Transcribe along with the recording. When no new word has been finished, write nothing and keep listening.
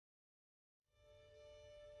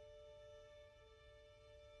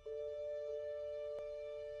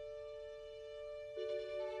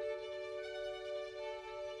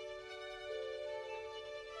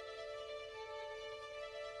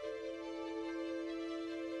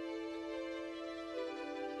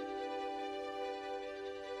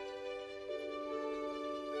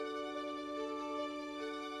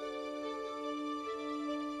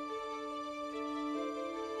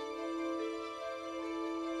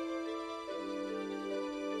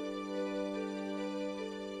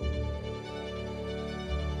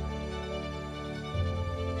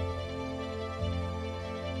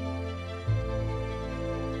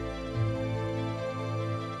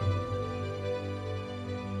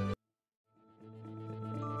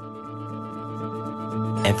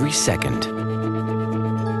every second,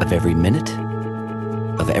 of every minute,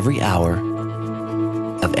 of every hour,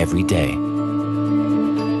 of every day.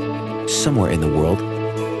 Somewhere in the world,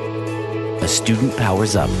 a student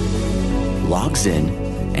powers up, logs in,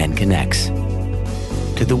 and connects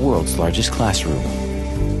to the world's largest classroom,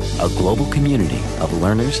 a global community of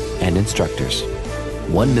learners and instructors,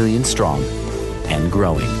 1 million strong and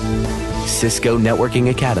growing. Cisco Networking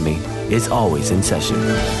Academy is always in session.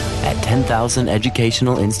 At 10,000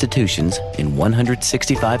 educational institutions in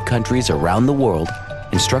 165 countries around the world,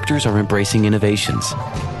 instructors are embracing innovations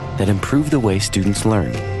that improve the way students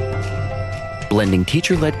learn. Blending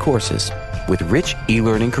teacher-led courses with rich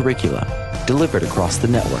e-learning curricula delivered across the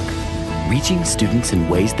network, reaching students in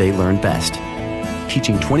ways they learn best,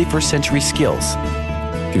 teaching 21st century skills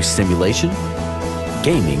through simulation,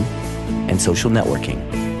 gaming, and social networking,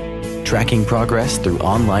 tracking progress through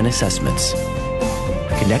online assessments,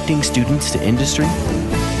 connecting students to industry,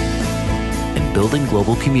 and building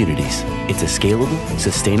global communities. It's a scalable,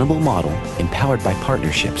 sustainable model empowered by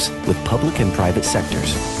partnerships with public and private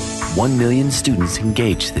sectors. 1 million students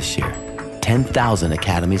engaged this year, 10,000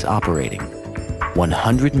 academies operating,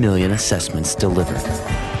 100 million assessments delivered.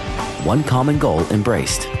 One common goal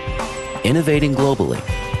embraced: innovating globally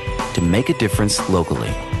to make a difference locally,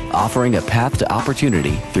 offering a path to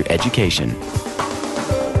opportunity through education.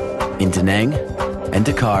 In Da Nang and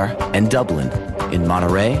Dakar and Dublin, in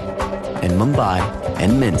Monterey and Mumbai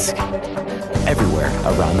and Minsk, everywhere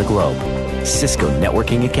around the globe, Cisco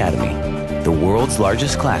Networking Academy, the world's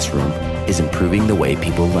largest classroom, is improving the way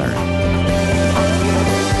people learn.